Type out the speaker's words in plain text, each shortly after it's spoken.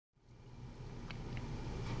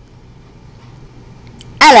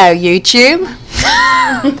Hello, YouTube.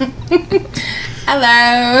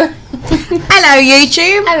 Hello. Hello,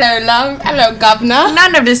 YouTube. Hello, love. Hello, governor.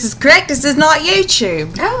 None of this is correct. This is not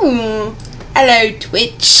YouTube. Oh. Hello,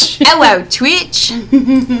 Twitch. Hello, Twitch.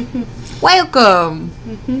 Welcome.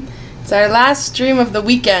 It's our last stream of the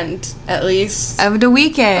weekend, at least. Of the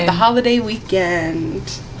weekend. The holiday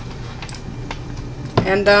weekend.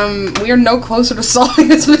 And, we are no closer to solving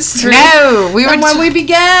this mystery. No, than when we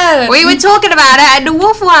began. We were talking about it at the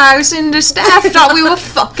Waffle House, and the staff thought we were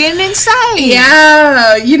fucking insane.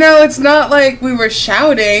 Yeah, you know, it's not like we were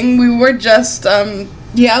shouting. We were just,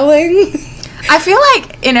 yelling. I feel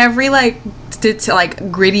like in every,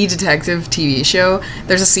 gritty detective TV show,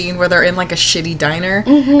 there's a scene where they're in, a shitty diner,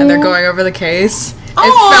 and they're going over the case.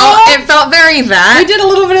 It felt very that. We did a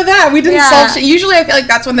little bit of that. We didn't solve shit. Usually I feel like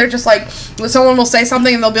that's when they're just someone will say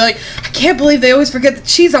something and they'll be like, I can't believe they always forget the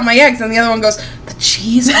cheese on my eggs. And the other one goes, the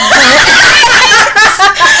cheese on my eggs?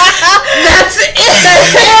 That's it.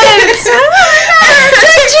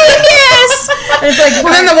 Genius. And it's like,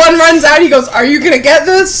 well, then the one runs out, he goes, are you going to get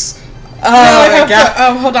this?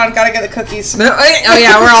 Oh, hold on, gotta get the cookies. Oh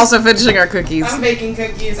yeah, we're also finishing our cookies. I'm baking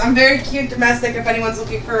cookies. I'm very cute domestic if anyone's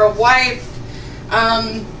looking for a wife.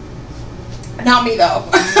 Not me though.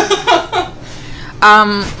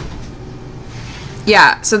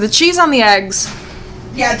 Yeah, so the cheese on the eggs.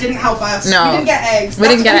 Yeah, it didn't help us. No. We didn't get eggs. We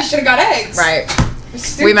should have got eggs. Right.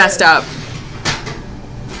 We messed up.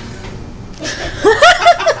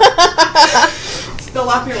 Still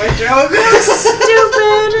laughing at my joke.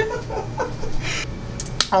 Stupid.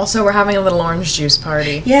 Also, we're having a little orange juice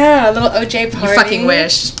party. Yeah, a little OJ party. You fucking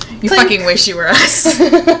wish. You fucking wish you were us.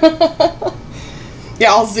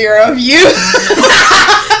 Yeah, all zero of you.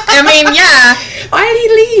 I mean, yeah. Why did he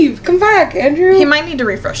leave? Come back, Andrew. He might need to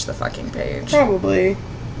refresh the fucking page. Probably.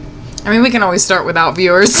 I mean, we can always start without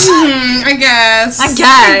viewers. I guess. I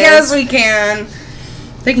guess we can.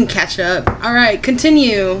 They can catch up. Alright,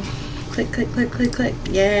 continue. Click, click, click, click, click.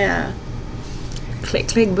 Yeah. Click,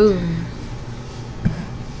 click, boom.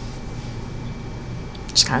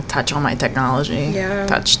 Just gotta touch on my technology. Yeah.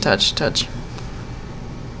 Touch, touch, touch.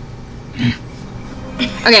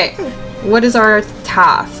 Okay, what is our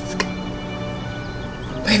task?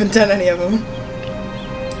 We haven't done any of them.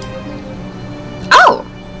 Oh!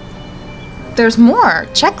 There's more.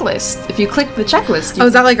 Checklist. If you click the checklist. Oh,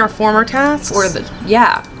 is that like our former tasks? Or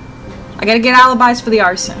yeah. I gotta get alibis for the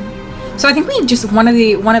arson. So I think we just, one of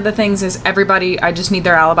the things is everybody, I just need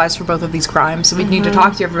their alibis for both of these crimes. So we need to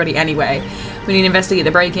talk to everybody anyway. We need to investigate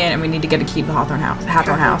the break-in, and we need to get a key to the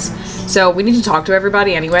Hathorne House. So we need to talk to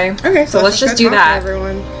everybody anyway. Okay, so let's just do that.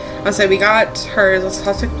 Everyone. I'll say we got hers. Let's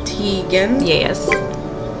talk to Tegan. Yes.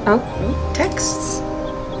 Oh. Texts.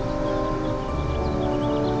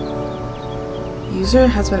 User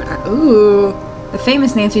has been. Ooh. The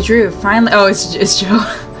famous Nancy Drew finally. Oh, it's Joe.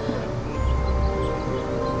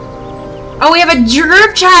 Oh, we have a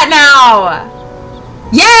group chat now!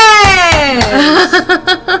 Yes!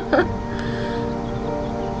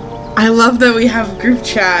 I love that we have group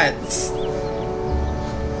chats.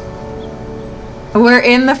 We're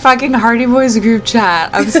in the fucking Hardy Boys group chat.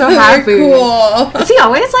 I'm so happy. Cool. Is he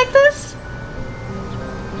always like this?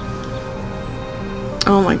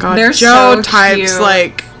 Oh my god. They're Joe so types cute.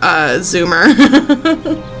 like Zoomer.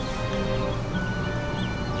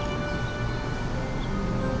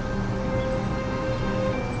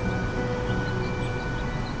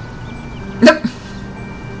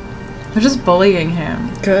 They're just bullying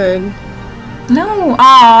him. Good. No,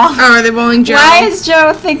 aw. Oh, are they bullying Joe? Why does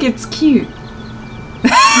Joe think it's cute?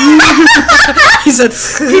 He said,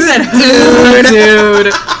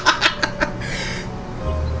 dude.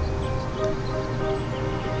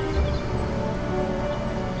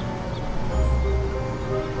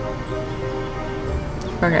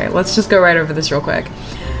 Okay, let's just go right over this real quick.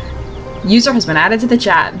 User has been added to the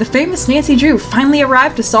chat. The famous Nancy Drew finally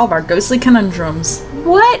arrived to solve our ghostly conundrums.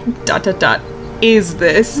 What ... is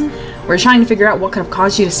this? We're trying to figure out what could have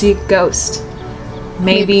caused you to see a ghost.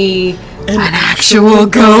 Maybe an actual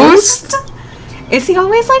ghost? Is he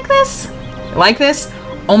always like this? Like this?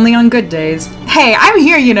 Only on good days. Hey, I'm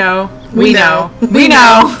here, you know. We know. We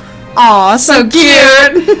know. Aw, so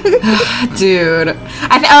cute. Dude.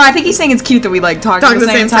 I think he's saying it's cute that we talk at the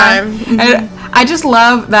same time. Mm-hmm. I just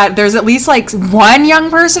love that there's at least one young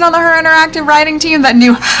person on the Her Interactive writing team that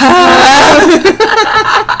knew.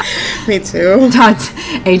 Me too.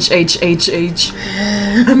 H.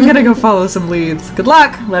 I'm gonna go follow some leads. Good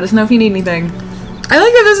luck. Let us know if you need anything. I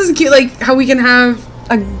like that this is cute, how we can have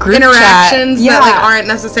a group interactions chat. that aren't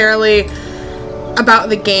necessarily about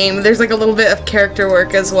the game. There's a little bit of character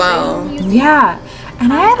work as well. Yeah.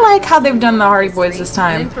 And I like how they've done the Hardy Boys this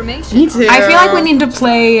time. Me too. I feel like we need to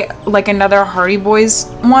play like another Hardy Boys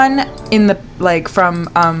one in the like from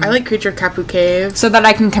I like Creature Kapu Cave. so that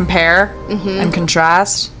I can compare and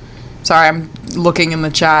contrast. Sorry, I'm looking in the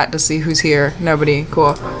chat to see who's here. Nobody.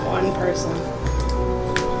 Cool. One person.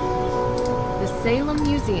 The Salem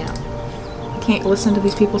Museum. Can't listen to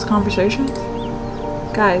these people's conversations?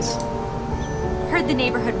 Guys. Heard the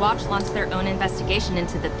Neighborhood Watch launched their own investigation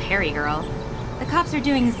into the Perry girl. The cops are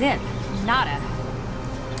doing zip. Nada.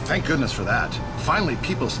 Thank goodness for that. Finally,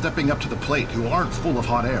 people stepping up to the plate who aren't full of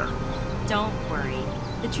hot air. Don't worry.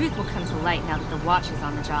 The truth will come to light now that the Watch is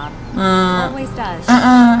on the job. Always does.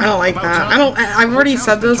 I don't like that. I've already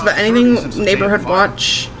said this, but anything Neighborhood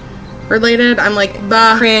Watch related, I'm like,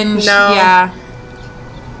 bah. Cringe. No. Yeah.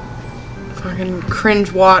 Fucking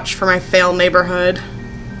cringe watch for my failed neighborhood.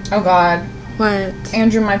 Oh god. What?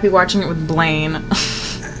 Andrew might be watching it with Blaine.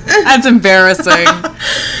 That's embarrassing.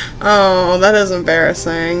 Oh, that is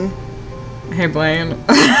embarrassing. Hey, Blaine.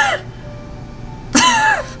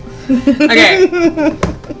 Okay.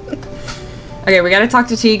 Okay, we gotta talk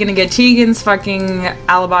to Tegan and get Tegan's fucking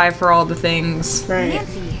alibi for all the things. Right.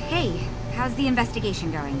 Nancy, hey. How's the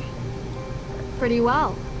investigation going? Pretty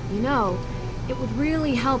well. You know, it would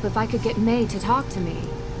really help if I could get May to talk to me.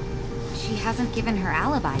 She hasn't given her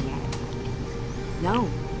alibi yet. No.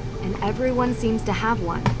 And everyone seems to have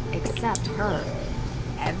one, except her.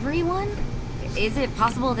 Everyone? Is it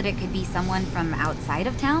possible that it could be someone from outside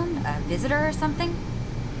of town? A visitor or something?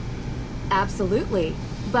 Absolutely.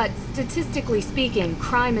 But statistically speaking,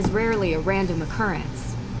 crime is rarely a random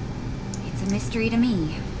occurrence. It's a mystery to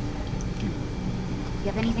me. You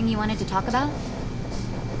have anything you wanted to talk about?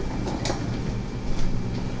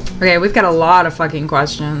 Okay, we've got a lot of fucking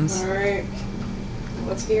questions. Alright.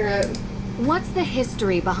 Let's hear it. What's the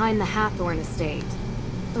history behind the Hathorn estate?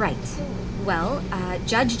 Right. Well,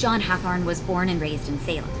 Judge John Hathorn was born and raised in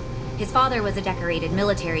Salem. His father was a decorated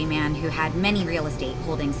military man who had many real estate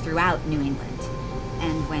holdings throughout New England.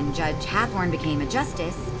 And when Judge Hathorn became a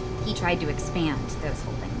justice, he tried to expand those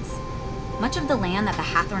holdings. Much of the land that the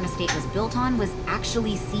Hathorn estate was built on was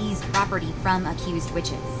actually seized property from accused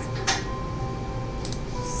witches.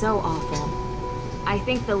 So awful. I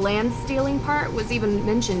think the land stealing part was even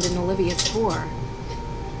mentioned in Olivia's tour.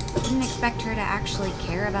 Didn't expect her to actually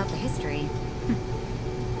care about the history.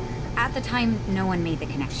 At the time, no one made the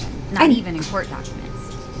connection. Not even in court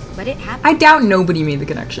documents. But it happened. I doubt nobody made the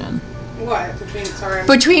connection. What?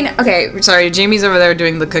 Okay, sorry, Jamie's over there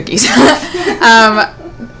doing the cookies.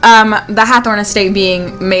 The Hathorn estate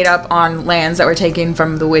being made up on lands that were taken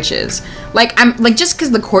from the witches. Like, just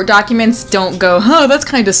because the court documents don't go, huh, that's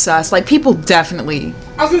kind of sus. Like, people definitely.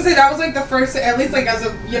 I was gonna say, that was like the first, at least like as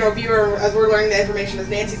a, viewer, as we're learning the information, as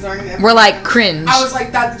Nancy's learning the information. We're like, cringe. I was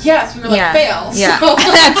like, yes, we were like, fail. Yeah. So.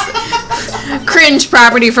 That's cringe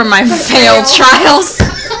property from my failed trials.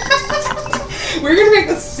 We're gonna make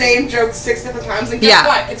the same joke 6 different times, and guess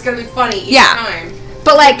what? It's gonna be funny each time.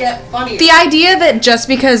 But like, the idea that just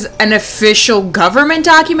because an official government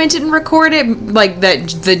document didn't record it, like that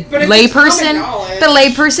the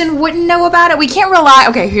layperson wouldn't know about it. We can't rely.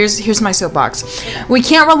 Okay, here's my soapbox. We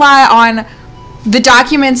can't rely on the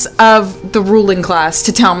documents of the ruling class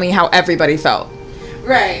to tell me how everybody felt.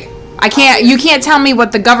 Right. I can't. You can't tell me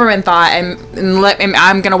what the government thought, and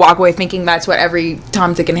I'm gonna walk away thinking that's what every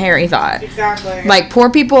Tom, Dick, and Harry thought. Exactly. Like, poor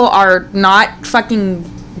people are not fucking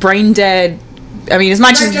brain dead. I mean, as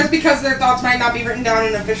much as just because their thoughts might not be written down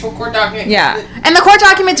in an official court document. Yeah, and the court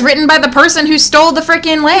document's written by the person who stole the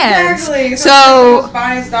freaking lands. Exactly. So it's a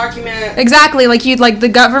biased document. Exactly. Like the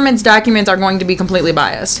government's documents are going to be completely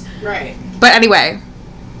biased. Right. But anyway.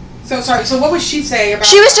 So sorry. So what was she saying about?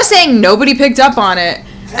 She was just saying nobody picked up on it.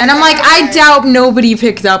 And I'm like, I doubt nobody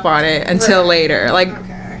picked up on it until later. Like,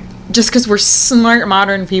 just because we're smart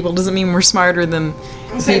modern people doesn't mean we're smarter than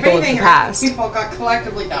people of the past. People got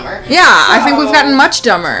collectively dumber. Yeah, I think we've gotten much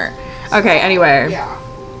dumber. Okay, anyway. Yeah.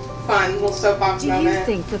 Fun little soapbox moment. Do you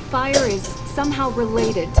think the fire is somehow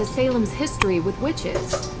related to Salem's history with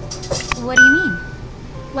witches? What do you mean?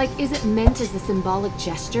 Like, is it meant as a symbolic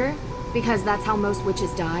gesture? Because that's how most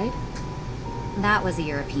witches died? That was a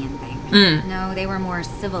European thing. No, they were more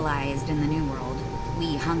civilized in the New World.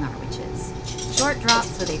 We hung our witches. Short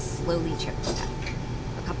drops, so they slowly chipped to death.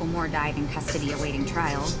 A couple more died in custody awaiting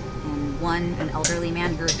trial, and one, an elderly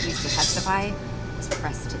man who refused to testify, was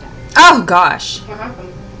pressed to death. Oh gosh. What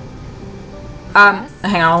happened?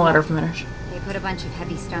 Hang on, I'll let her finish. They put a bunch of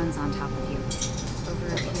heavy stones on top of you over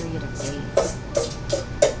a period of days.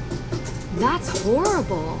 That's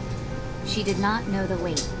horrible. She did not know the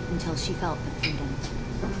weight until she felt the freedom.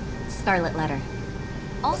 Scarlet Letter.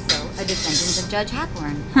 also a descendant of Judge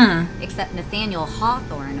Hathorne. Except Nathaniel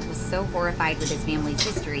Hawthorne was so horrified with his family's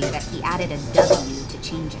history that he added a W to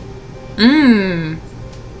change it.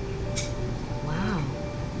 Wow.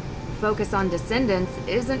 The focus on descendants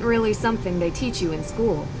isn't really something they teach you in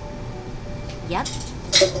school. Yep.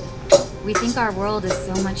 We think our world is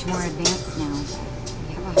so much more advanced now, but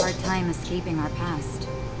we have a hard time escaping our past.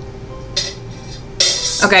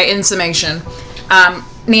 Okay, in summation.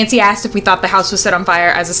 Nancy asked if we thought the house was set on fire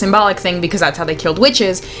as a symbolic thing because that's how they killed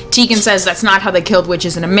witches. Tegan says that's not how they killed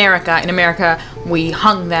witches in America. In America, we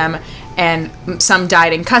hung them, and some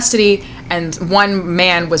died in custody, and one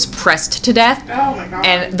man was pressed to death. Oh my god.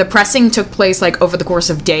 And the pressing took place like over the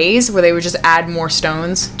course of days, where they would just add more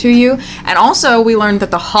stones to you. And also, we learned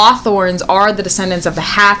that the Hawthorns are the descendants of the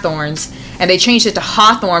Hathorns, and they changed it to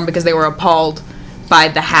Hawthorne because they were appalled by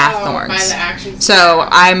the Hathorns. By the actions. So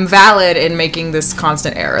I'm valid in making this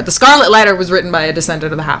constant error. The Scarlet Letter was written by a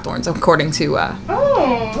descendant of the Hathorns, according to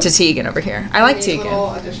Tegan over here. I like Tegan.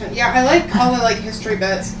 Little addition. Yeah, I like all the history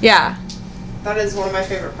bits. Yeah. That is one of my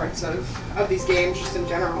favorite parts of these games, just in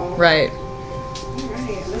general. Right.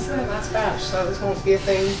 Alright, this is the last batch, so this won't be a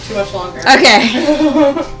thing too much longer. Okay.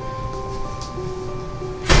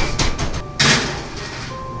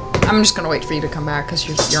 I'm just gonna wait for you to come back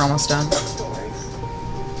because you're almost done. No worries.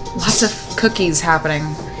 Lots of cookies happening.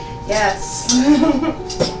 Yes.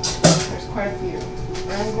 There's quite a few.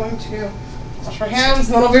 I'm going to wash my hands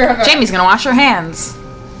and then I'll be right back. Jamie's gonna wash her hands.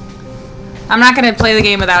 I'm not gonna play the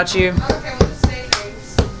game without you. Okay, we'll just say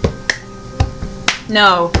things.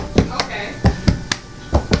 No. Okay.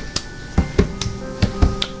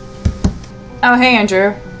 Oh, hey,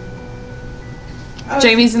 Andrew. Oh,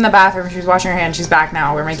 Jamie's in the bathroom. She's washing her hands. She's back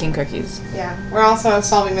now. We're making cookies. Yeah, we're also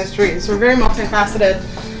solving mysteries. We're very multifaceted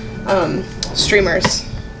streamers.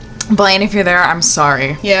 Blaine, if you're there, I'm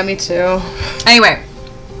sorry. Yeah, me too. Anyway,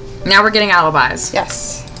 now we're getting alibis.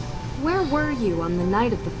 Yes. Where were you on the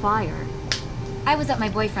night of the fire? I was at my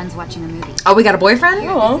boyfriend's watching a movie. Oh, we got a boyfriend?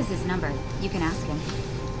 Oh. This is his number. You can ask him.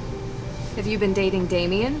 Have you been dating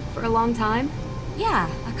Damien for a long time? Yeah,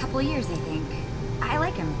 a couple of years, I think. I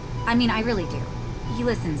like him. I mean, I really do. He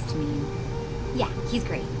listens to me. Yeah, he's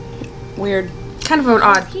great. Weird. Kind of Was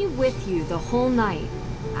odd. he with you the whole night?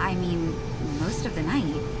 I mean, most of the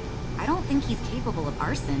night. I don't think he's capable of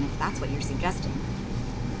arson, if that's what you're suggesting.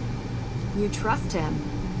 You trust him?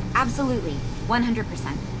 Absolutely.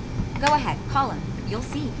 100%. Go ahead, call him. You'll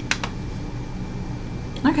see.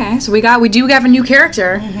 Okay, so we do have a new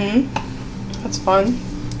character. Mm-hmm. That's fun.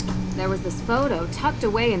 There was this photo tucked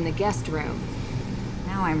away in the guest room.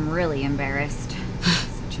 Now I'm really embarrassed.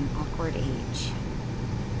 Such an awkward age.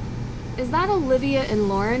 Is that Olivia and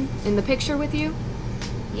Lauren in the picture with you?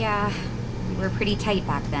 Yeah, we were pretty tight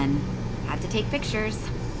back then. Had to take pictures.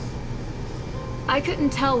 I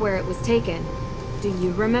couldn't tell where it was taken. Do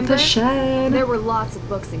you remember? The shed. There were lots of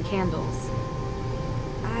books and candles.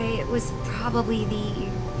 It was probably the...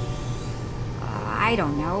 I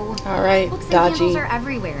don't know. Alright, Books and dodgy. candles are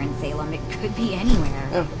everywhere in Salem. It could be anywhere.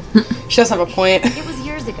 Oh. She does have a point. It was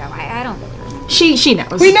years ago. I don't really remember. She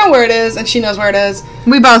knows. We know where it is, and she knows where it is.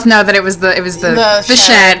 We both know that it was the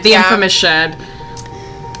shed, the yeah. infamous shed.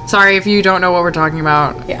 Sorry if you don't know what we're talking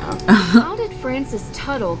about. Yeah. How did Francis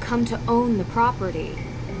Tuttle come to own the property?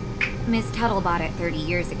 Miss Tuttle bought it 30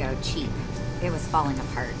 years ago, cheap. It was falling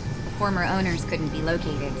apart. The former owners couldn't be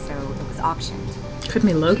located, so it was auctioned. Couldn't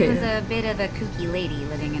be She located. was a bit of a kooky lady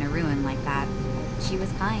living in a ruin like that. But she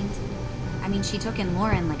was kind. I mean, she took in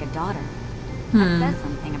Lauren like a daughter. That says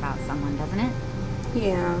something about someone, doesn't it?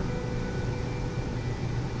 Yeah.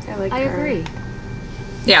 I like I her. agree.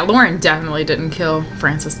 Yeah, Lauren definitely didn't kill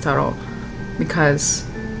Francis Tuttle because,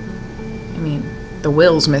 I mean, the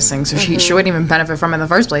will's missing, so she wouldn't even benefit from it in the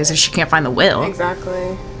first place if she can't find the will.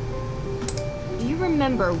 Exactly. Do you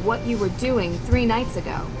remember what you were doing 3 nights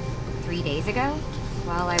ago? 3 days ago?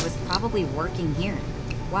 Well, I was probably working here.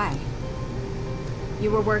 Why?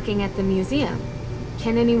 You were working at the museum.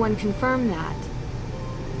 Can anyone confirm that?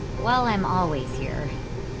 Well, I'm always here.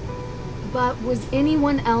 But was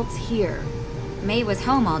anyone else here? May was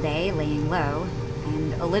home all day, laying low,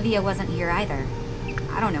 and Olivia wasn't here either.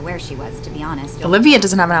 I don't know where she was, to be honest. Olivia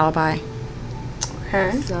doesn't have an alibi.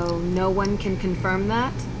 Okay. So no one can confirm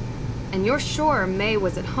that? And you're sure May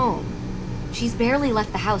was at home? She's barely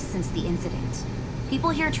left the house since the incident. People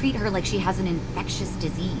here treat her like she has an infectious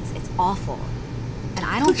disease. It's awful. And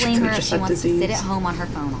I don't blame her if she wants to sit at home on her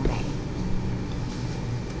phone all day.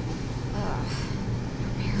 Ugh.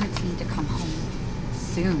 Her parents need to come home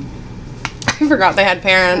soon. I forgot they had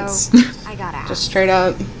parents. So, I gotta ask. Just straight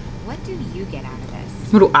up. What do you get out of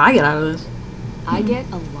this? What do I get out of this? I get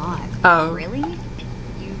a lot. Oh. Really?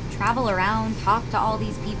 travel around, talk to all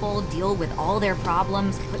these people, deal with all their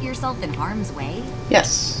problems, put yourself in harm's way?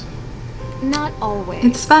 Yes. Not always.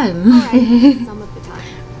 It's fun. Alright, some of the time.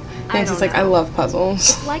 Nancy's like, I love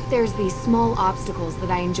puzzles. It's like there's these small obstacles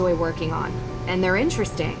that I enjoy working on, and they're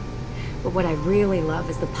interesting. But what I really love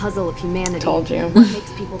is the puzzle of humanity. Told you. What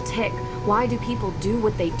makes people tick? Why do people do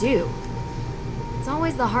what they do? It's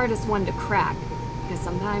always the hardest one to crack, because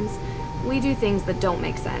sometimes we do things that don't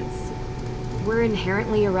make sense. We're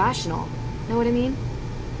inherently irrational. Know what I mean?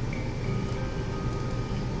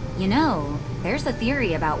 You know, there's a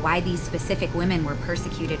theory about why these specific women were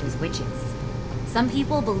persecuted as witches. Some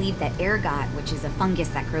people believe that ergot, which is a fungus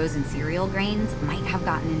that grows in cereal grains, might have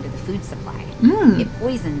gotten into the food supply. It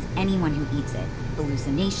poisons anyone who eats it.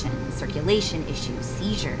 Hallucinations, circulation issues,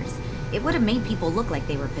 seizures. It would have made people look like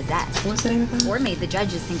they were possessed. What's the name of that? Or made the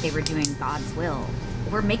judges think they were doing God's will.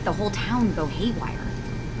 Or make the whole town go haywire.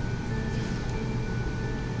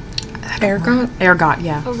 Ergot? Ergot,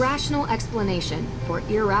 yeah. A rational explanation for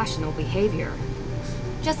irrational behavior.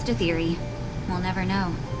 Just a theory. We'll never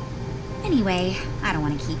know. Anyway, I don't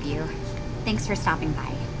want to keep you. Thanks for stopping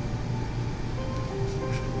by.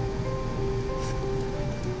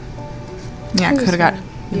 Yeah, could have got.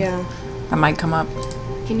 Yeah. That might come up.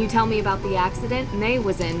 Can you tell me about the accident May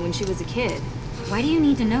was in when she was a kid? Why do you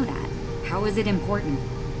need to know that? How is it important?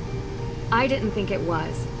 I didn't think it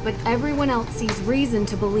was, but everyone else sees reason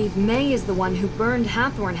to believe May is the one who burned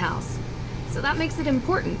Hathorn House. So that makes it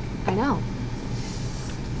important, I know.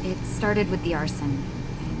 It started with the arson,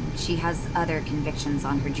 and she has other convictions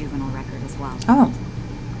on her juvenile record as well. Oh.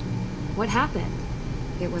 What happened?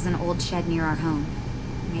 It was an old shed near our home.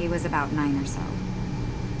 May was about 9 or so.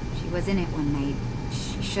 She was in it one night.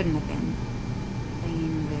 She shouldn't have been.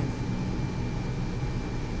 Playing with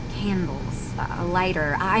candles, a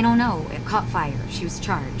lighter, I don't know. It caught fire. She was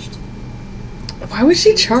charged. Why was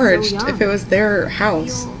she charged so young. if it was their I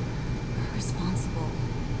house? feel responsible.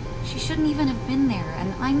 She shouldn't even have been there,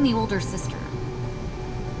 and I'm the older sister.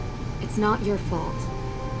 It's not your fault.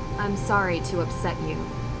 I'm sorry to upset you.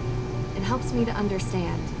 It helps me to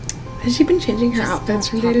understand. Has she been changing her Just outfits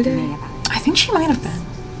from don't day to talk to me day? about it. I think she might have been.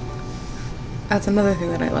 That's another thing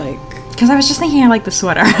that I like. Because I was just thinking I like the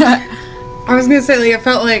sweater. I was gonna say, like, it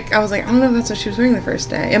felt like, I was like, I don't know if that's what she was wearing the first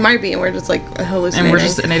day. It might be, and we're just, like, hallucinating. And we're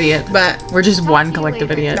just an idiot. But We're just one to you collective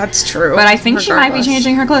later. idiot. that's true. But I think she might be regardless.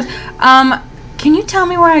 changing her clothes. Can you tell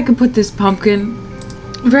me where I could put this pumpkin?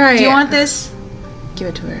 Right. Do you want this? Give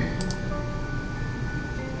it to her.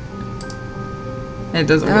 It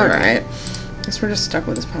doesn't work. Alright. Guess we're just stuck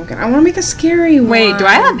with this pumpkin. I want to make a scary one. Wait, do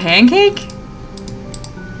I have a pancake?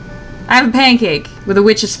 I have a pancake with a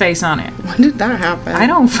witch's face on it. When did that happen? I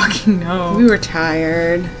don't fucking know. We were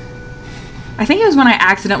tired. I think it was when I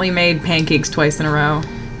accidentally made pancakes twice in a row.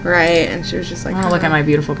 Right, and she was just like, Oh, look at my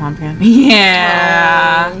beautiful pumpkin.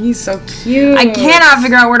 Yeah. Oh, he's so cute. I cannot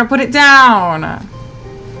figure out where to put it down.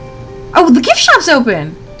 Oh, the gift shop's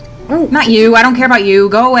open. Oh. Not you. I don't care about you.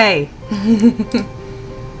 Go away.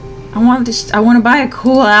 I want this. I want to buy a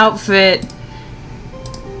cool outfit.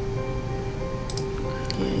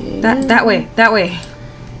 That way. That way.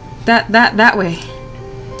 That way.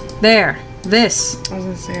 There. This. I was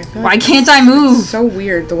gonna say, I feel Why like can't I move? it's so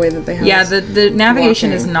weird the way that they have Yeah, this the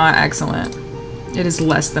navigation is walking. not excellent. It is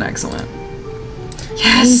less than excellent.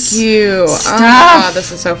 Yes. Thank you. Stuff. Oh my god,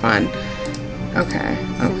 this is so fun. Okay.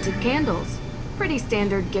 Oh. Scented candles. Pretty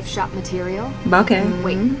standard gift shop material. Okay.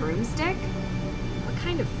 Wait, broomstick? What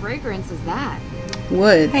kind of fragrance is that?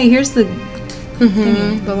 Wood. Hey, here's the.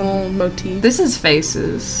 The little motif. This is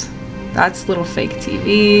faces. That's little fake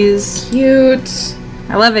TVs. Cute.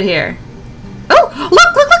 I love it here. Oh,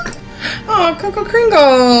 look! Oh, Cocoa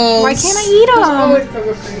Kringles. Why can't I eat There's them? always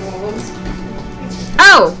Cocoa Kringles.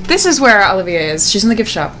 Oh, this is where Olivia is. She's in the gift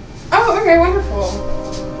shop. Oh, okay, wonderful.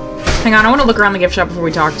 Hang on, I want to look around the gift shop before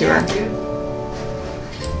we talk to her. Dude.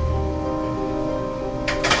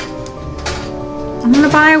 I'm gonna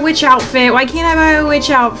buy a witch outfit. Why can't I buy a witch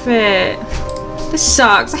outfit? This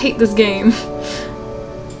sucks. I hate this game.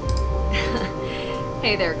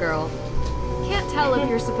 Hey there, girl. Can't tell if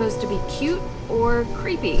you're supposed to be cute or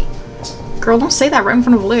creepy. Girl, don't say that right in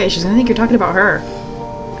front of Olivia. She's gonna think you're talking about her.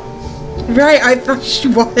 Right, I thought she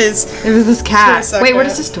was. It was this cat. Just a Wait, where second.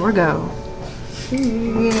 does this door go?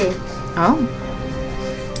 Oh.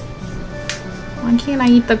 Why can't I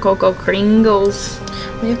eat the Cocoa Kringles?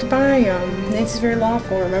 We have to buy them. Nancy's very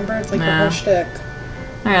lawful, remember? It's like the Yeah. whole shtick.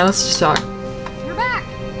 Alright, let's just talk. You're back!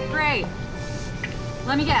 Great.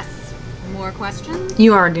 Let me guess. More questions?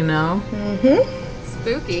 You already know.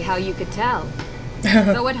 Spooky how you could tell.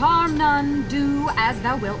 Though it harm none, do as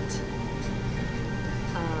thou wilt.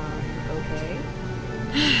 Okay.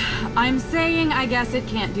 I'm saying I guess it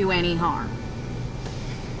can't do any harm.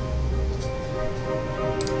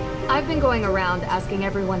 I've been going around asking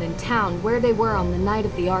everyone in town where they were on the night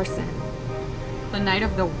of the arson. The night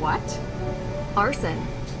of the what? Arson?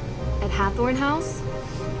 At Hathorn House?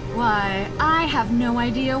 Why, I have no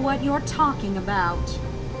idea what you're talking about.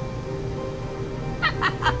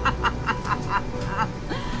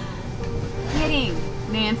 Kidding,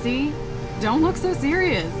 Nancy. Don't look so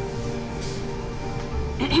serious.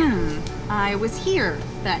 I was here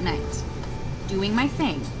that night, doing my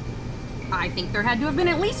thing. I think there had to have been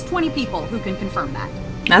at least 20 people who can confirm that.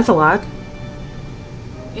 That's a lot.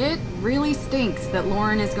 It really stinks that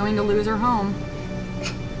Lauren is going to lose her home.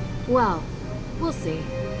 Well, we'll see.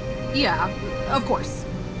 Yeah, of course.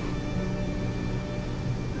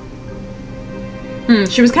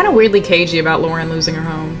 She was kind of weirdly cagey about Lauren losing her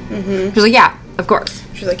home. She was like, yeah, of course.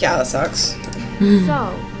 She's like, yeah, that sucks.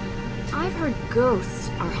 So, I've heard ghosts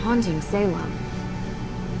are haunting Salem.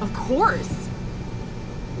 Of course.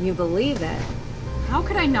 You believe it? How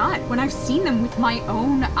could I not when I've seen them with my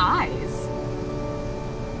own eyes?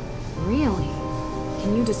 Really?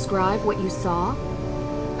 Can you describe what you saw?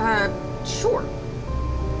 Sure.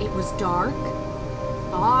 It was dark,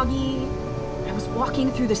 foggy. I was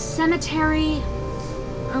walking through the cemetery.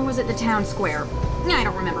 Or was it the town square? I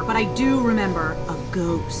don't remember, but I do remember a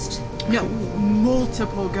ghost. No,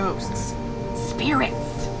 multiple ghosts. Spirits.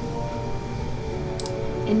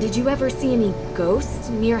 And did you ever see any ghosts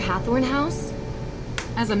near Hathorn House?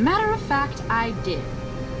 As a matter of fact, I did.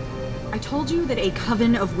 I told you that a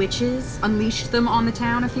coven of witches unleashed them on the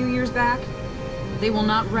town a few years back. They will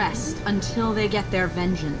not rest until they get their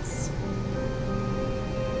vengeance.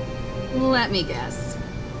 Let me guess.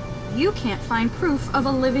 You can't find proof of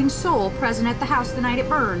a living soul present at the house the night it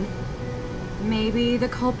burned. Maybe the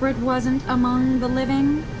culprit wasn't among the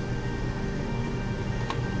living?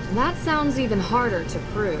 That sounds even harder to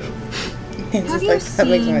prove. Have you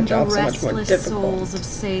seen the restless souls of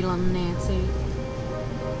Salem, Nancy?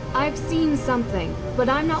 I've seen something, but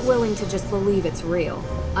I'm not willing to just believe it's real.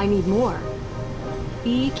 I need more.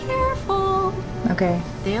 Be careful. Okay.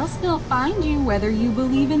 They'll still find you whether you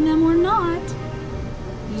believe in them or not.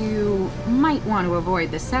 You might want to avoid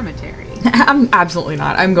the cemetery. I'm absolutely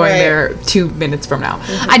not. I'm going there 2 minutes from now.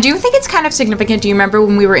 I do think it's kind of significant. Do you remember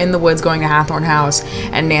when we were in the woods going to Hathorn House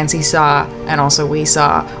and Nancy saw, and also we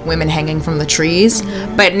saw, women hanging from the trees?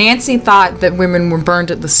 But Nancy thought that women were burned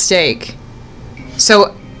at the stake.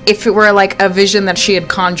 So if it were like a vision that she had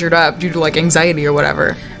conjured up due to like anxiety or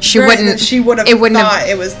whatever, she wouldn't. She would have thought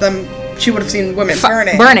it was them. She would have seen women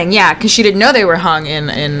burning. Burning, yeah, because she didn't know they were hung in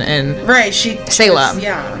right. Salem.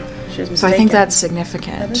 She was so I think that's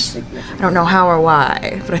significant. That is significant. I don't know how or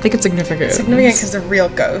why, but I think it's significant. It's significant because they're real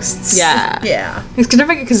ghosts. Yeah. Yeah. It's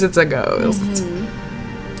significant because it's a ghost.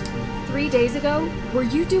 3 days ago, were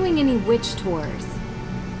you doing any witch tours?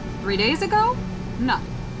 3 days ago? No,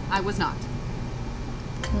 I was not.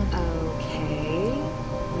 Okay.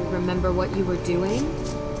 You remember what you were doing?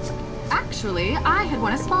 Actually, I had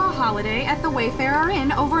won a spa holiday at the Wayfarer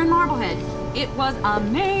Inn over in Marblehead. It was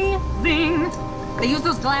amazing. They used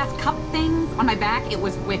those glass cup things on my back. It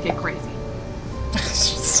was wicked crazy.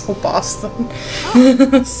 So Boston.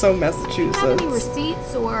 So Massachusetts. Have any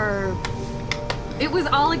receipts or... It was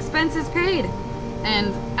all expenses paid.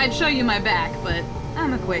 And I'd show you my back, but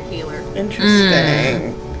I'm a quick healer.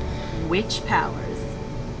 Interesting. Witch powers.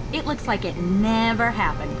 It looks like it never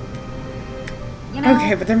happened. You know,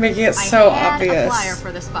 okay, but they're making it so obvious. I had a flyer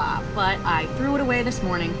for the spa, but I threw it away this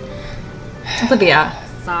morning. Olivia.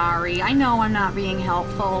 Sorry, I know I'm not being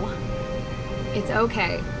helpful. It's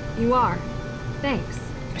okay. You are. Thanks.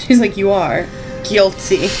 She's like, you are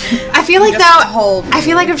guilty. I feel like I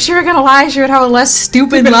feel like if she were gonna lie, she would have a less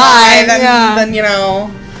stupid lie. Then you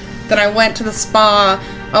know. Then I went to the spa.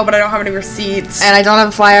 Oh, but I don't have any receipts. And I don't have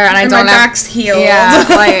a flyer, and I don't have... my back's healed. Yeah,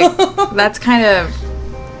 like, that's kind of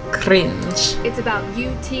cringe. It's about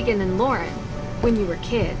you, Tegan, and Lauren when you were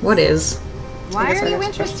kids. What is? Why are you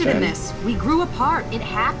interested in this? We grew apart. It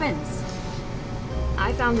happens.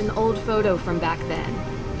 I found an old photo from back then.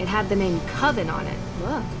 It had the name Coven on it.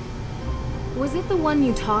 Look. Was it the one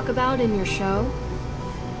you talk about in your show?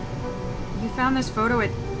 You found this photo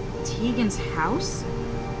at Tegan's house?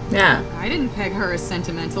 Yeah. I didn't peg her as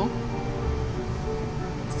sentimental.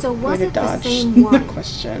 So was it the same one?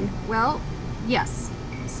 Question. Well, yes.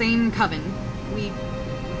 Same coven. We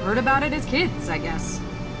heard about it as kids, I guess.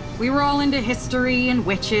 We were all into history and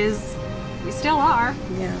witches. We still are.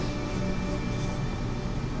 Yeah.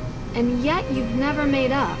 And yet you've never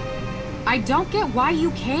made up. I don't get why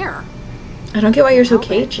you care. I don't get why you're so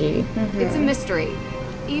cagey. It's a mystery,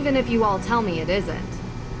 even if you all tell me it isn't.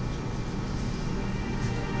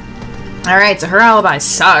 Alright, so her alibi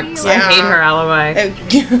sucks. I Yeah. hate her alibi.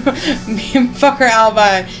 Fuck her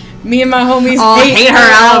alibi. Me and my homies hate her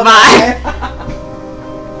alibi.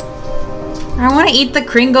 I want to eat the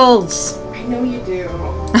Kringles. I know you do.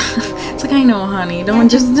 It's like, I know, honey. Don't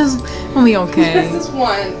just we'll be okay. Just this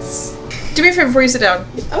once. Do me a favor before you sit down.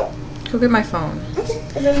 Oh, Go get my phone. okay.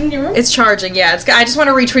 And then in your room? It's charging, yeah. I just want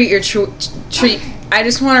to retweet your treat. I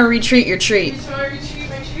just want to retweet your treat. You just want to retweet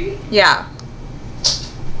my treat? Yeah.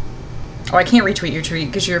 Oh, I can't retweet your tweet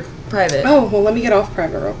because you're private. Oh, well, let me get off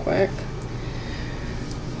private real quick.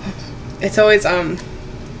 It's always,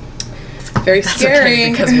 very That's scary.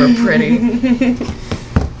 okay because we're pretty.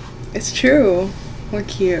 It's true. We're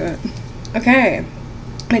cute. Okay.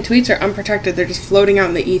 My tweets are unprotected. They're just floating out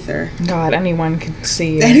in the ether. God, anyone can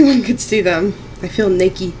see you. Anyone could see them. I feel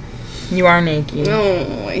naked. You are naked.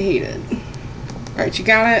 Oh, I hate it. Alright, you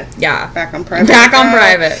got it? Yeah. Back on private. Back on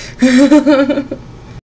private.